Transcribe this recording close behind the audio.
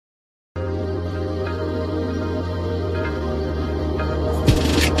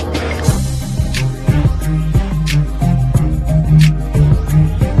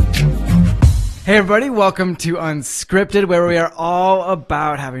Hey everybody, welcome to Unscripted, where we are all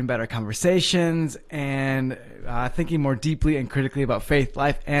about having better conversations and thinking more deeply and critically about faith,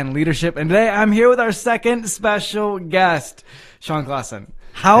 life, and leadership. And today I'm here with our second special guest, Sean Clausen.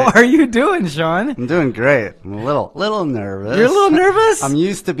 How are you doing, Sean? I'm doing great. I'm a little nervous. You're a little nervous? I'm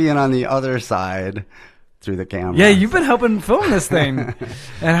used to being on the other side through the camera. Yeah, you've been helping film this thing.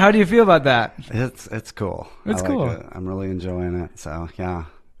 And how do you feel about that? It's cool. It's cool. Like it. I'm really enjoying it. So, yeah.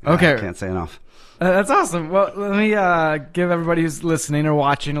 Okay. I can't say enough. That's awesome. Well, let me give everybody who's listening or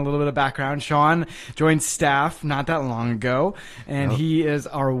watching a little bit of background. Sean joined staff not that long ago, and he is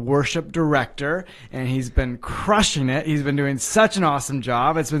our worship director, and he's been crushing it. He's been doing such an awesome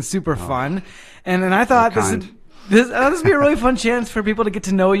job. It's been super fun. And then I thought this would be a really fun chance for people to get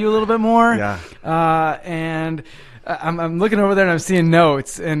to know you a little bit more. Yeah. And I'm looking over there and I'm seeing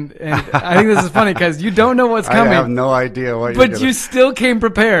notes, and I think this is funny because you don't know what's coming. I have no idea what you're But you still came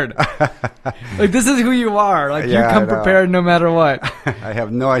prepared. Like, this is who you are. Like, Yeah, you come I know. prepared no matter what. I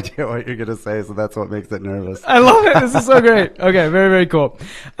have no idea what you're going to say, so that's what makes it nervous. I love it. This is so great. Okay, very, very cool.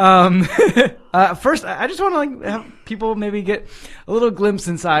 First, I just want to have people maybe get a little glimpse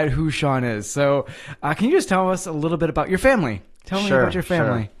inside who Sean is. So, can you just tell us a little bit about your family? Tell me about your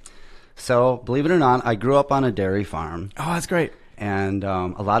family. Sure. So, believe it or not, I grew up on a dairy farm. Oh, that's great. And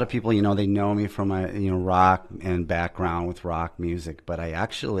a lot of people, they know me from my, rock and background with rock music. But I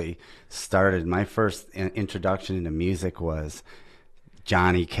actually started, my first introduction into music was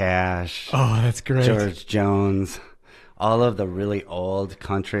Johnny Cash. Oh, that's great. George Jones, all of the really old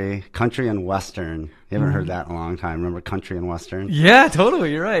country and Western. You haven't heard that in a long time. Remember country and Western? Yeah,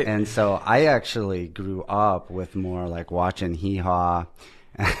 totally. You're right. And so I actually grew up with more like watching Hee Haw.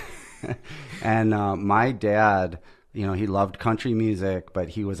 And my dad, he loved country music, but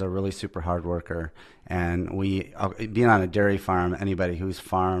he was a really super hard worker. And being on a dairy farm, anybody who's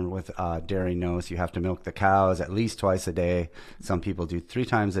farmed with dairy knows you have to milk the cows at least twice a day. Some people do 3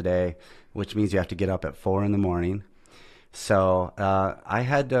 times a day, which means you have to get up at 4 in the morning. So I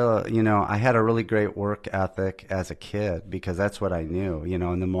had to, I had a really great work ethic as a kid because that's what I knew.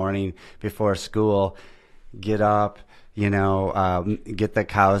 In the morning before school, get up, get the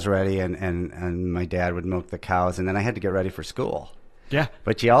cows ready, and my dad would milk the cows, and then I had to get ready for school. Yeah.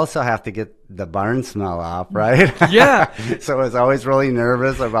 But you also have to get the barn smell off, right? Yeah. So I was always really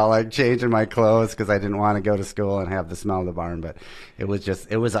nervous about like changing my clothes because I didn't want to go to school and have the smell of the barn. But it was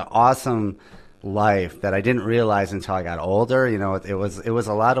an awesome life that I didn't realize until I got older. It was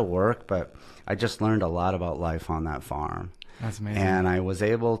a lot of work, but I just learned a lot about life on that farm. That's amazing. And I was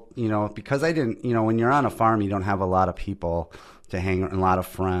able, because I didn't, when you're on a farm, you don't have a lot of people to hang, a lot of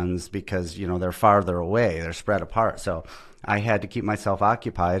friends because, they're farther away, they're spread apart. So I had to keep myself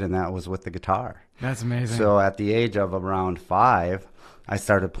occupied, and that was with the guitar. That's amazing. So at the age of around 5, I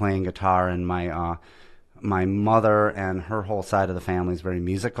started playing guitar, and my mother and her whole side of the family is very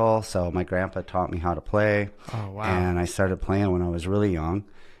musical. So my grandpa taught me how to play. Oh, wow. And I started playing when I was really young.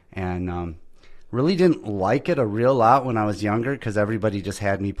 And, really didn't like it a real lot when I was younger because everybody just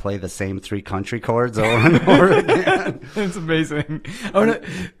had me play the same 3 country chords over and over again. That's amazing.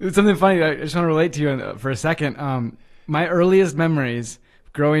 It's something funny. I just want to relate to you for a second. My earliest memories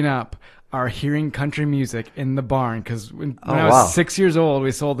growing up are hearing country music in the barn because when I was 6 years old,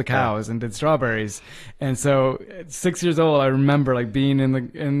 we sold the cows and did strawberries. And so at 6 years old, I remember like being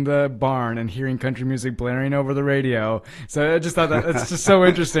in the barn and hearing country music blaring over the radio. So I just thought that it's just so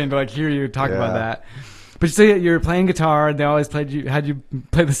interesting to like hear you talk about that. But you say you're playing guitar, and they always had you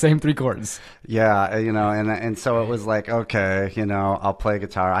play the same 3 chords. Yeah, and so it was like, okay, I'll play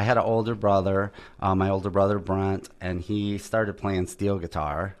guitar. I had an older brother, my older brother Brent, and he started playing steel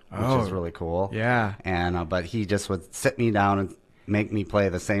guitar, which was really cool. Yeah. And but he just would sit me down and make me play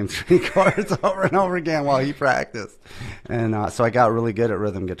the same 3 chords over and over again while he practiced. And so I got really good at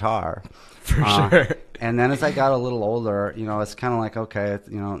rhythm guitar. For sure. And then as I got a little older, it's kind of like, okay,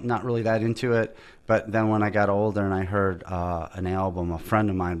 not really that into it. But then when I got older and I heard an album, a friend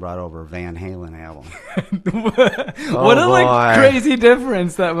of mine brought over a Van Halen album. What a crazy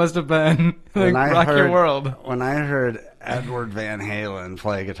difference that must have been. Like, rock your world. When I heard Edward Van Halen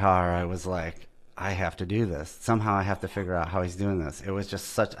play guitar, I was like, I have to do this. Somehow I have to figure out how he's doing this. It was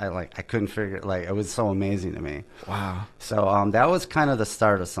just I couldn't figure it. Like, it was so amazing to me. Wow. So that was kind of the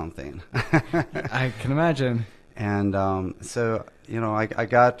start of something. I can imagine. And so, I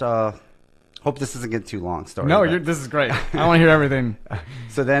got... hope this doesn't get too long story. No, this is great. I want to hear everything.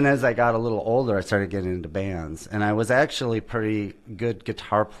 So then as I got a little older, I started getting into bands. And I was actually a pretty good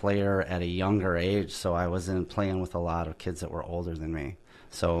guitar player at a younger age. So I was playing with a lot of kids that were older than me.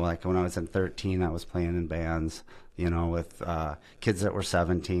 So like when I was 13, I was playing in bands, with kids that were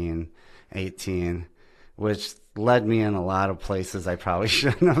 17. 18, which led me in a lot of places I probably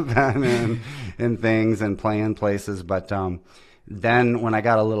shouldn't have been in things and playing places. But then when I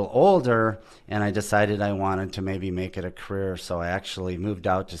got a little older and I decided I wanted to maybe make it a career, so I actually moved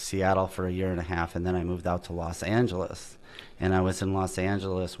out to Seattle for a year and a half, and then I moved out to Los Angeles. And I was in Los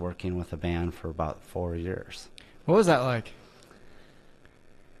Angeles working with a band for about 4 years. What was that like?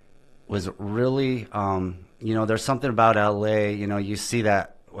 Was really, there's something about LA, you see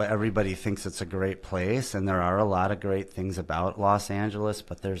that everybody thinks it's a great place, and there are a lot of great things about Los Angeles,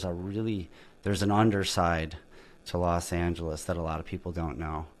 but there's an underside to Los Angeles that a lot of people don't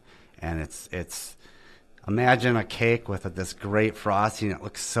know. And it's imagine a cake with this great frosting. It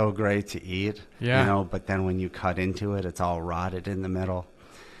looks so great to eat, but then when you cut into it, it's all rotted in the middle.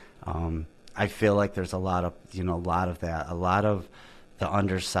 I feel like there's a lot of that, a lot of the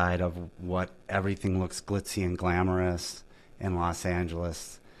underside of what everything looks glitzy and glamorous in Los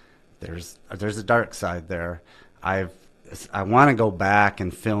Angeles. There's a dark side there. I want to go back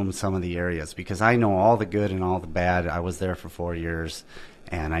and film some of the areas because I know all the good and all the bad. I was there for 4 years,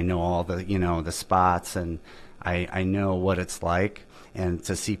 and I know all the the spots, and I know what it's like. And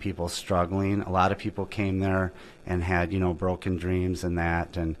to see people struggling, a lot of people came there and had broken dreams and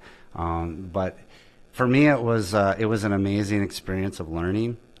that. And but for me, it was an amazing experience of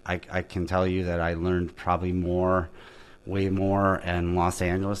learning. I can tell you that I learned probably way more in Los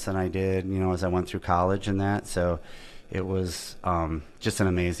Angeles than I did, as I went through college and that. So it was just an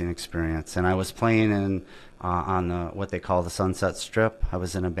amazing experience. And I was playing on what they call the Sunset Strip. I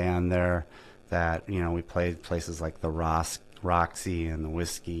was in a band there that, we played places like the Roxy and the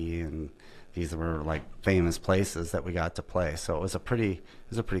Whiskey, and these were like famous places that we got to play. So it was a pretty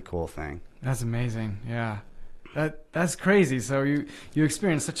cool thing. That's amazing. Yeah. That's crazy. So you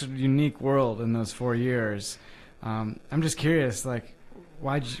experienced such a unique world in those 4 years. I'm just curious, like,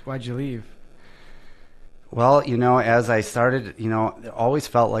 why'd you leave? Well, as I started, it always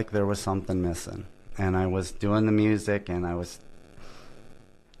felt like there was something missing. And I was doing the music, and I was,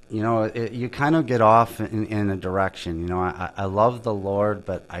 you kind of get off in a direction. I love the Lord,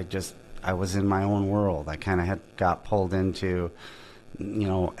 but I was in my own world. I kind of got pulled into,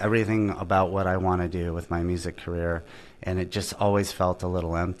 everything about what I want to do with my music career, and it just always felt a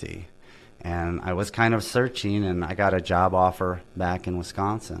little empty. And I was kind of searching, and I got a job offer back in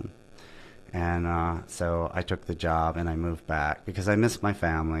Wisconsin. And so I took the job, and I moved back because I missed my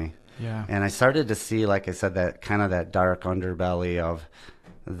family. Yeah. And I started to see, like I said, that kind of that dark underbelly of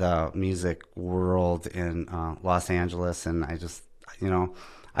the music world in Los Angeles. And I just,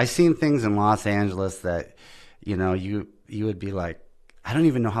 I seen things in Los Angeles that, you would be like, I don't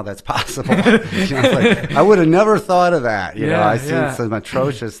even know how that's possible. I would have never thought of that. I seen some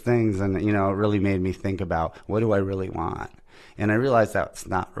atrocious things, and it really made me think about, what do I really want? And I realized that's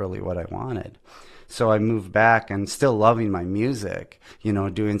not really what I wanted. So I moved back, and still loving my music,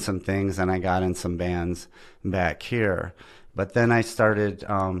 doing some things, and I got in some bands back here. But then I started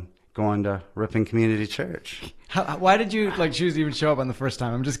going to Ripon Community Church. Why did you choose to even show up on the first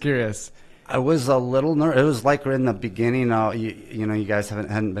time? I'm just curious. I was a little nervous. It was like in the beginning. You guys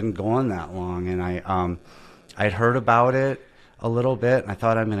hadn't been going that long, and I'd heard about it a little bit, and I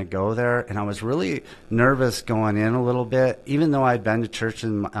thought I'm going to go there, and I was really nervous going in a little bit, even though I'd been to church,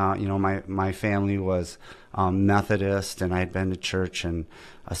 and my family was Methodist, and I'd been to church, and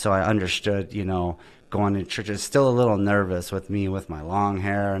so I understood, going to church. It's still a little nervous with me with my long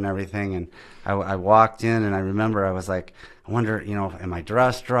hair and everything, and I walked in, and I remember I was like, I wonder, am I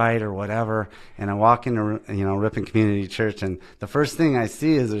dressed right or whatever? And I walk into, Ripon Community Church, and the first thing I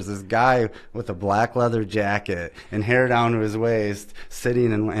see is there's this guy with a black leather jacket and hair down to his waist,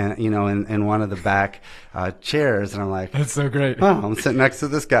 sitting in one of the back chairs, and I'm like, that's so great. Oh, I'm sitting next to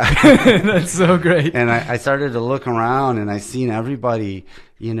this guy. That's so great. And I started to look around, and I seen everybody,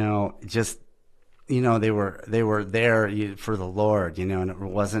 just. They were there for the Lord,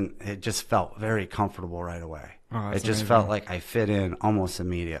 and it just felt very comfortable right away. Oh, it just felt like I fit in almost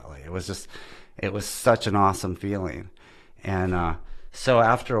immediately. It was such an awesome feeling. And so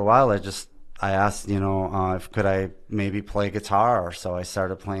after a while, I asked, if could I maybe play guitar. So I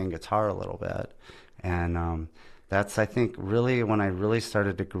started playing guitar a little bit. And that's, I think, really when I really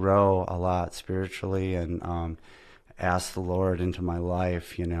started to grow a lot spiritually and ask the Lord into my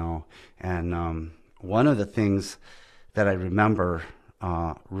life, And one of the things that I remember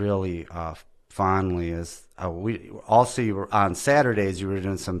really fondly is you were on Saturdays, you were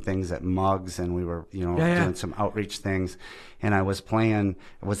doing some things at Mugs, and we were doing some outreach things, and I was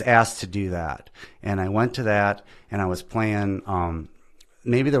asked to do that, and I went to that, and I was playing.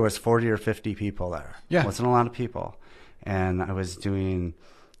 Maybe there was 40 or 50 people there. Yeah, it wasn't a lot of people, and I was doing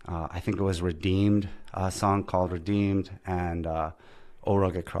I think it was Redeemed, a song called Redeemed, and O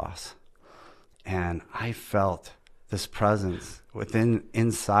Rugged Cross. And I felt this presence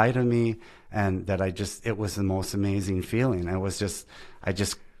inside of me, and that it was the most amazing feeling.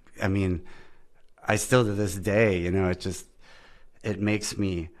 I still to this day, it makes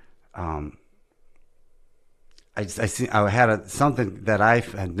me, I had something that I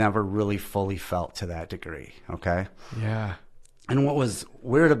had never really fully felt to that degree. Okay. Yeah. And what was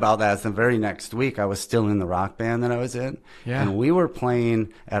weird about that is the very next week I was still in the rock band that I was in. Yeah. And we were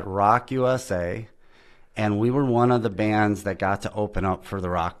playing at Rock USA, and we were one of the bands that got to open up for the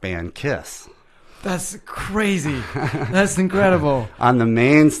rock band Kiss. That's crazy. That's incredible. On the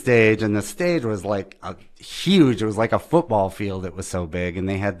main stage, and the stage was like huge. It was like a football field. It was so big, and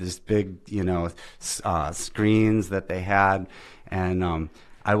they had this big, screens that they had. And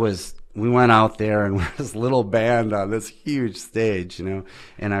we went out there, and we're this little band on this huge stage, And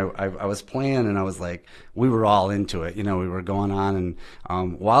I was playing, and I was like, we were all into it. We were going on, and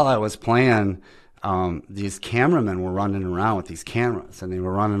while I was playing, these cameramen were running around with these cameras, and they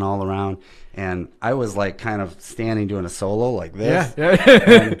were running all around, and I was like kind of standing doing a solo like this. Yeah.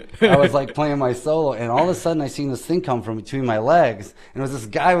 And I was like playing my solo, and all of a sudden I seen this thing come from between my legs, and it was this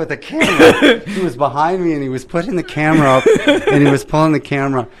guy with a camera. He was behind me, and he was putting the camera up, and he was pulling the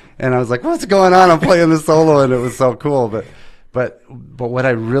camera, and I was like, what's going on? I'm playing the solo, and it was so cool. But what I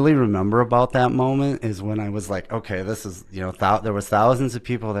really remember about that moment is when I was like, okay, this is, there was thousands of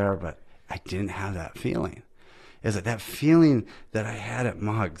people there, but I didn't have that feeling. Is it that feeling that I had at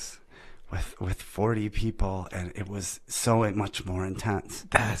Mugs with 40 people, and it was so much more intense.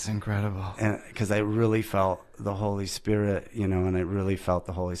 That's incredible. And because I really felt the Holy Spirit, and I really felt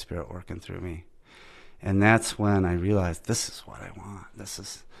the Holy Spirit working through me. And that's when I realized this is what I want. This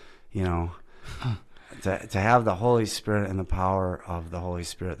is, to have the Holy Spirit and the power of the Holy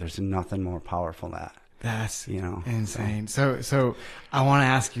Spirit. There's nothing more powerful than that. That's insane. So I want to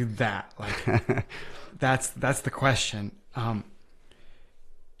ask you that. Like, that's the question. And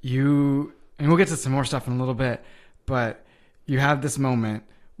we'll get to some more stuff in a little bit, but you have this moment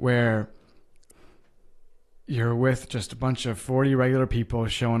where you're with just a bunch of 40 regular people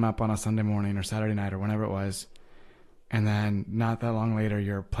showing up on a Sunday morning or Saturday night or whenever it was, and then not that long later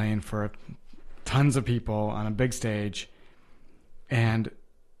you're playing for tons of people on a big stage, and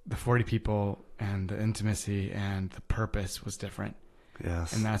the 40 people and the intimacy and the purpose was different.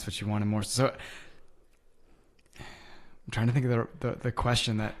 Yes. And that's what you wanted more. So I'm trying to think of the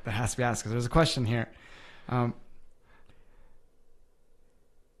question that has to be asked, because there's a question here.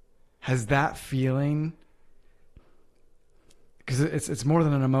 Has that feeling, because it's more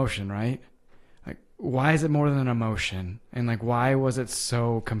than an emotion, right? Like, why is it more than an emotion? And like, why was it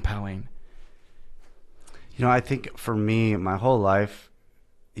so compelling? I think for me, my whole life,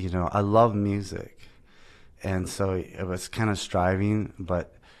 I love music. And so it was kind of striving,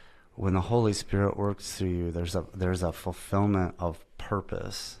 but when the Holy Spirit works through you, there's a fulfillment of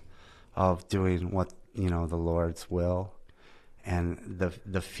purpose, of doing what, the Lord's will. And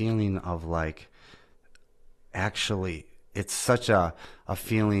the feeling of like, actually, it's such a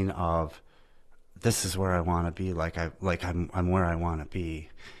feeling of, this is where I want to be. I'm where I want to be.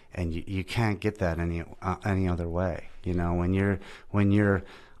 And you can't get that any other way. When you're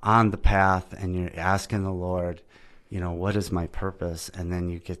on the path and you're asking the Lord, what is my purpose? And then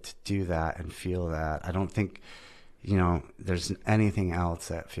you get to do that and feel that. I don't think, there's anything else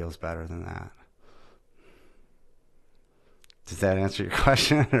that feels better than that. Does that answer your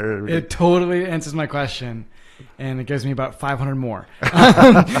question? Or? It totally answers my question. And it gives me about 500 more. But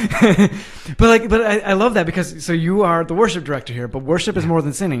I love that, because so you are the worship director here, but worship is more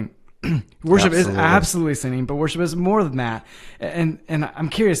than singing. Worship is absolutely singing, but worship is more than that. And I'm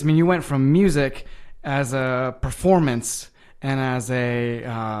curious. I mean, you went from music as a performance and as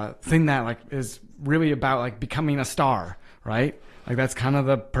a thing that like is really about like becoming a star, right? Like that's kind of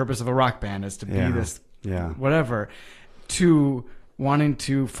the purpose of a rock band, is to be this whatever, to wanting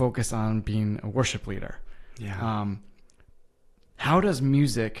to focus on being a worship leader. Yeah. How does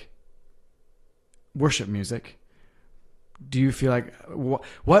worship music, do you feel like,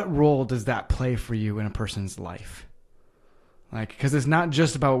 what role does that play for you in a person's life? Like, because it's not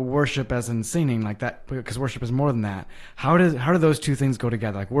just about worship as in singing like that, because worship is more than that. How do those two things go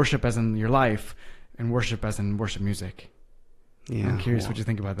together? Like worship as in your life and worship as in worship music. Yeah, I'm curious what you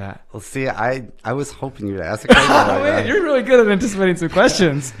think about that. Well, see, I was hoping you'd ask a question like that. You're really good at anticipating some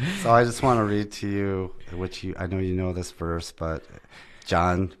questions. So I just want to read to you, which I know you know this verse, but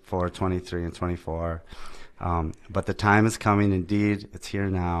John 4:23 and 24. But the time is coming, indeed, it's here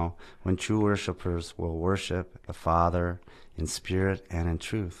now, when true worshipers will worship the Father in spirit and in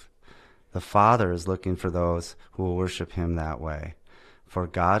truth. The Father is looking for those who will worship him that way. For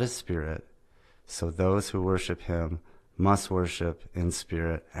God is spirit, so those who worship him must worship in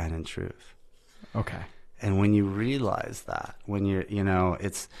spirit and in truth. Okay. And when you realize that, when you're,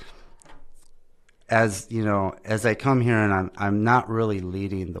 it's, as I come here and I'm not really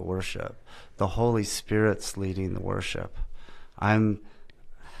leading the worship. The Holy Spirit's leading the worship. I'm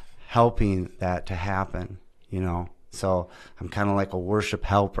helping that to happen, So I'm kind of like a worship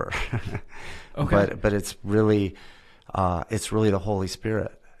helper. Okay. But it's really the Holy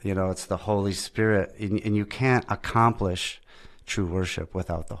Spirit. It's the Holy Spirit, and you can't accomplish true worship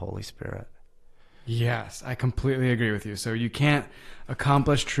without the Holy Spirit. Yes, I completely agree with you. So you can't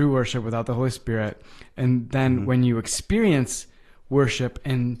accomplish true worship without the Holy Spirit. And then when you experience worship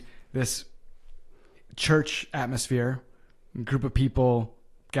in this church atmosphere, group of people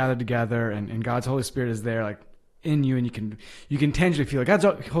gathered together, and God's Holy Spirit is there, like in you, and you can tangibly feel it. God's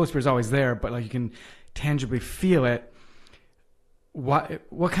Holy Spirit is always there, but like you can tangibly feel it.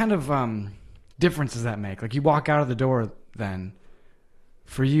 What kind of difference does that make? Like you walk out of the door, then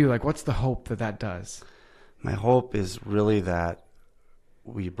for you, like what's the hope that does? My hope is really that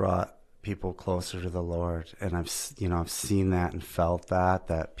we brought people closer to the Lord, and I've seen that and felt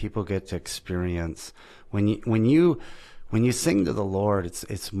that people get to experience when you sing to the Lord,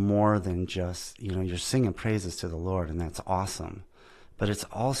 it's more than just you're singing praises to the Lord, and that's awesome, but it's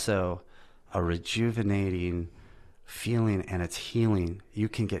also a rejuvenating feeling, and it's healing. You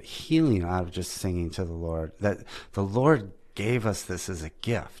can get healing out of just singing to the Lord. That the Lord gave us this as a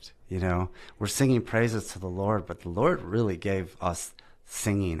gift. We're singing praises to the Lord, but the Lord really gave us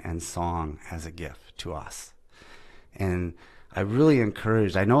singing and song as a gift to us. And I really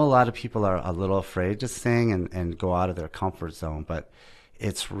encourage, I know a lot of people are a little afraid to sing and go out of their comfort zone, but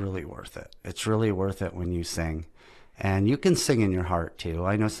it's really worth it. It's really worth it when you sing. And you can sing in your heart too.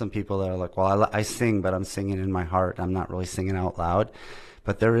 I know some people that are like, well, I sing, but I'm singing in my heart. I'm not really singing out loud.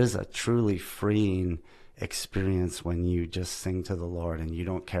 But there is a truly freeing experience when you just sing to the Lord and you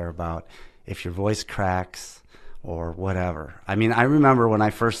don't care about if your voice cracks or whatever. I mean, I remember when I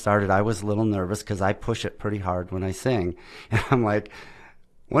first started, I was a little nervous because I push it pretty hard when I sing. And I'm like,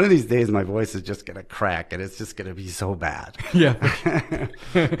 one of these days my voice is just going to crack and it's just going to be so bad. Yeah.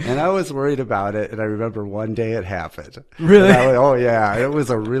 And I was worried about it. And I remember one day it happened. Really? Oh yeah, it was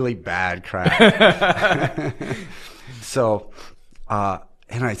a really bad crack. So,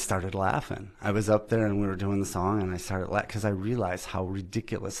 and I started laughing. I was up there and we were doing the song and I started laughing because I realized how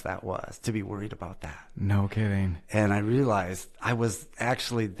ridiculous that was to be worried about that. No kidding. And I realized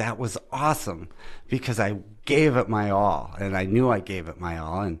that was awesome because I gave it my all and I knew I gave it my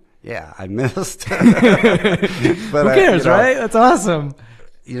all, and yeah, I missed. But who cares, right? That's awesome.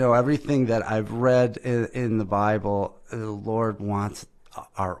 Everything that I've read in the Bible, the Lord wants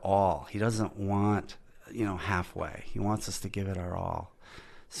our all. He doesn't want, halfway. He wants us to give it our all.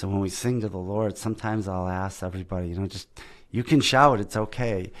 So when we sing to the Lord, sometimes I'll ask everybody, just you can shout, it's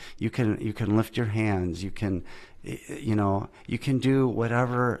okay. You can lift your hands. You can, you can do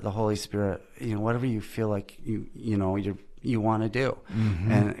whatever the Holy Spirit, whatever you feel like you want to do.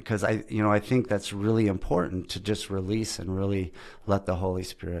 Mm-hmm. And because I think that's really important to just release and really let the Holy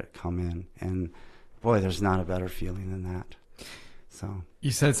Spirit come in. And boy, there's not a better feeling than that. So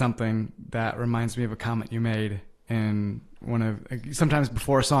you said something that reminds me of a comment you made in sometimes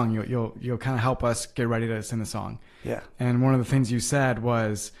before a song, you'll kind of help us get ready to sing the song. Yeah. And one of the things you said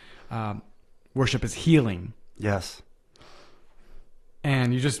was, worship is healing. Yes.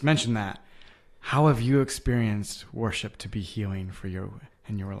 And you just mentioned that. How have you experienced worship to be healing for you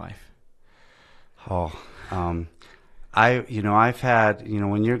in your life? Oh, I've had,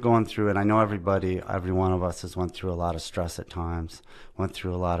 when you're going through it, I know every one of us has went through a lot of stress at times, went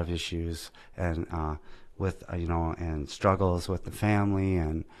through a lot of issues and and struggles with the family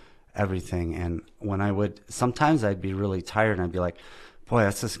and everything. And sometimes I'd be really tired and I'd be like, boy,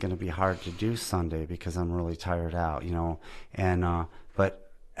 that's just going to be hard to do Sunday because I'm really tired out, and,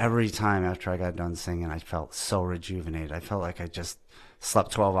 but every time after I got done singing, I felt so rejuvenated. I felt like I just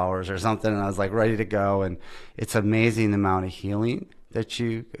slept 12 hours or something and I was like ready to go. And it's amazing the amount of healing that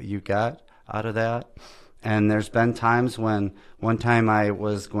you got out of that. And there's been times when one time I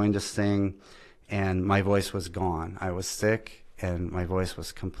was going to sing and my voice was gone. I was sick and my voice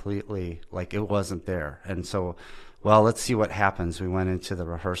was completely like it wasn't there. And so, well, let's see what happens. We went into the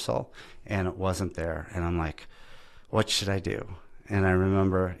rehearsal and it wasn't there. And I'm like, what should I do? And I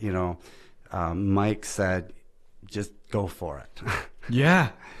remember, Mike said, just go for it. Yeah.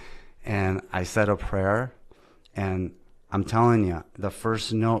 And I said a prayer And I'm telling you, the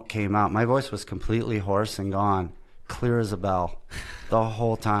first note came out. My voice was completely hoarse and gone, clear as a bell, the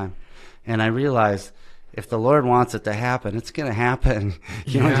whole time. And I realized if the Lord wants it to happen, it's going to happen.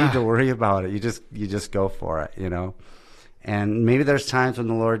 You don't need to worry about it. You just go for it, you know. And maybe there's times when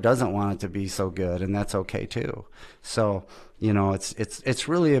the Lord doesn't want it to be so good, and that's okay too. So, you know, it's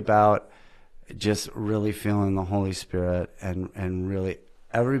really about just really feeling the Holy Spirit, and really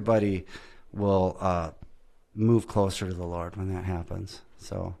everybody will move closer to the Lord when that happens.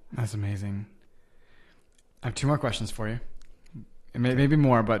 So that's amazing. I have 2 more questions for you. Maybe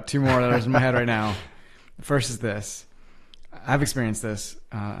more, but 2 more that are in my head right now. First is this. I've experienced this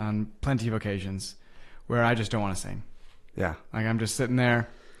on plenty of occasions where I just don't want to sing. Yeah. Like I'm just sitting there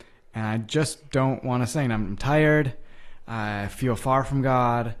and I just don't want to sing. I'm tired. I feel far from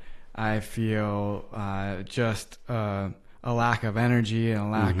God. I feel just a lack of energy and a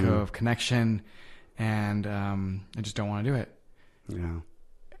lack of connection. And I just don't want to do it. Yeah.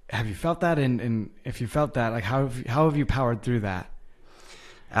 Have you felt that? And if you felt that, like how have you powered through that?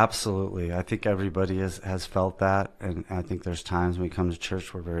 Absolutely. I think everybody has felt that. And I think there's times when we come to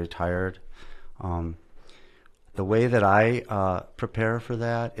church, we're very tired. The way that I prepare for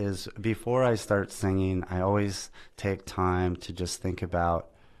that is before I start singing, I always take time to just think about,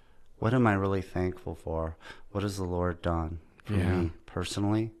 what am I really thankful for? What has the Lord done for me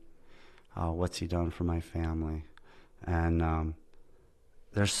personally? What's he done for my family? And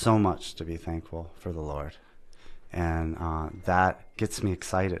there's so much to be thankful for the Lord. And that gets me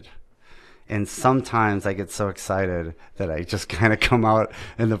excited. And sometimes I get so excited that I just kind of come out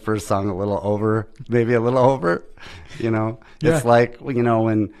in the first song maybe a little over, you know. Yeah. It's like, you know,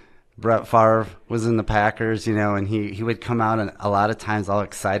 when Brett Favre was in the Packers, you know, and he would come out and a lot of times all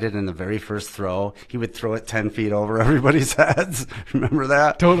excited in the very first throw. He would throw it 10 feet over everybody's heads. Remember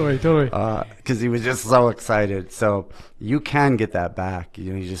that? Totally. Because he was just so excited. So you can get that back.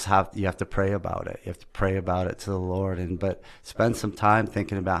 You know, you have to pray about it. You have to pray about it to the Lord, but spend some time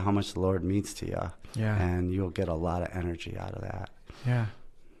thinking about how much the Lord means to you. Yeah. And you'll get a lot of energy out of that. Yeah.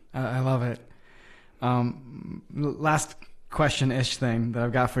 I love it. Last question-ish thing that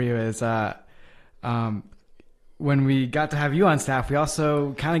I've got for you is when we got to have you on staff, we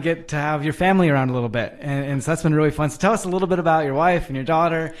also kind of get to have your family around a little bit, and so that's been really fun. So tell us a little bit about your wife and your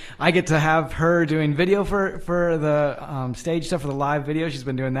daughter. I get to have her doing video for the stage stuff, for the live video. She's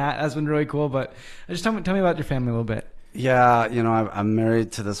been doing that. That's been really cool. But just tell me about your family a little bit. Yeah, you know, I'm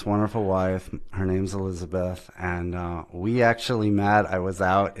married to this wonderful wife. Her name's Elizabeth, and we actually met. I was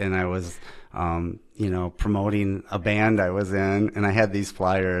out and I was you know, promoting a band I was in, and I had these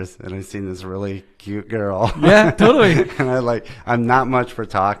flyers, and I seen this really cute girl. Yeah, totally. And I'm not much for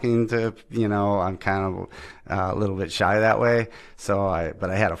talking to, you know, I'm kind of a little bit shy that way.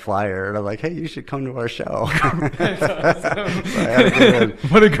 But I had a flyer, and I'm like, hey, you should come to our show. That's awesome.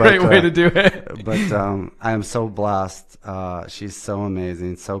 What a great way to do it. But I am so blessed. She's so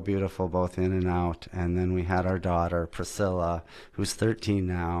amazing, so beautiful, both in and out. And then we had our daughter, Priscilla, who's 13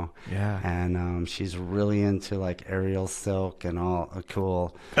 now. Yeah. And she's really into like aerial silk and all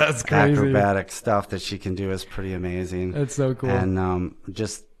cool acrobatic stuff that she can do is pretty amazing. That's so cool. And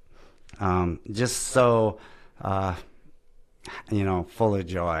just so you know, full of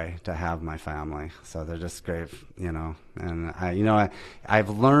joy to have my family. So they're just great, you know. And I've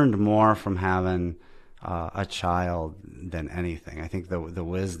learned more from having a child than anything. I think the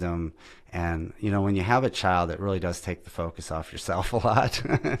wisdom, and you know, when you have a child, it really does take the focus off yourself a lot.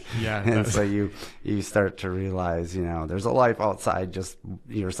 Yeah. And so you start to realize, you know, there's a life outside just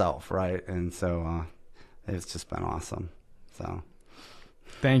yourself, right? And so it's just been awesome. So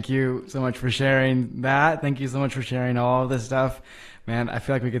thank you so much for sharing that. Thank you so much for sharing all of this stuff. Man, I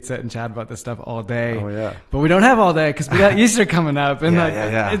feel like we could sit and chat about this stuff all day. Oh, yeah. But we don't have all day because we got Easter coming up. And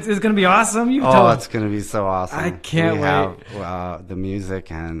it's going to be awesome. It's going to be so awesome. I can't wait. We have the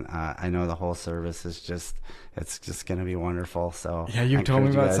music, and I know the whole service is it's just going to be wonderful. So yeah, you told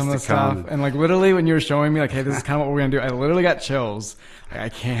me about some of the stuff. And like literally when you were showing me like, hey, this is kind of what we're going to do, I literally got chills. Like, I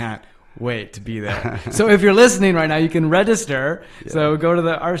can't wait to be there. So if you're listening right now, you can register. Yeah. So go to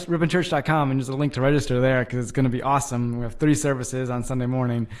the ribbonchurch.com and there's a link to register there because it's going to be awesome. We have 3 services on Sunday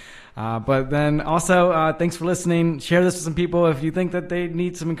morning. But then also, thanks for listening. Share this with some people if you think that they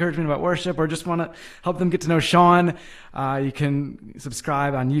need some encouragement about worship or just want to help them get to know Sean. You can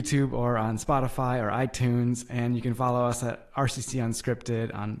subscribe on YouTube or on Spotify or iTunes, and you can follow us at RCC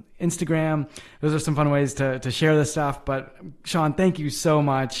Unscripted on Instagram. Those are some fun ways to share this stuff. But Sean, thank you so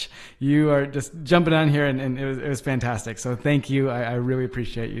much. You are just jumping on here, and it was fantastic. So thank you. I really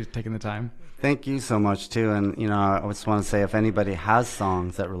appreciate you taking the time. Thank you so much, too. And, you know, I just want to say if anybody has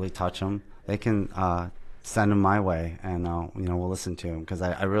songs that really touch them, they can send them my way, and we'll listen to them, because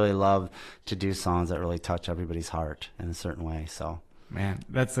I really love to do songs that really touch everybody's heart in a certain way. So, man,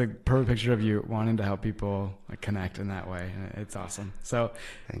 that's a perfect picture of you wanting to help people connect in that way. It's awesome. So,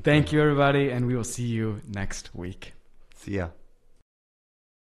 thank you everybody, and we will see you next week. See ya.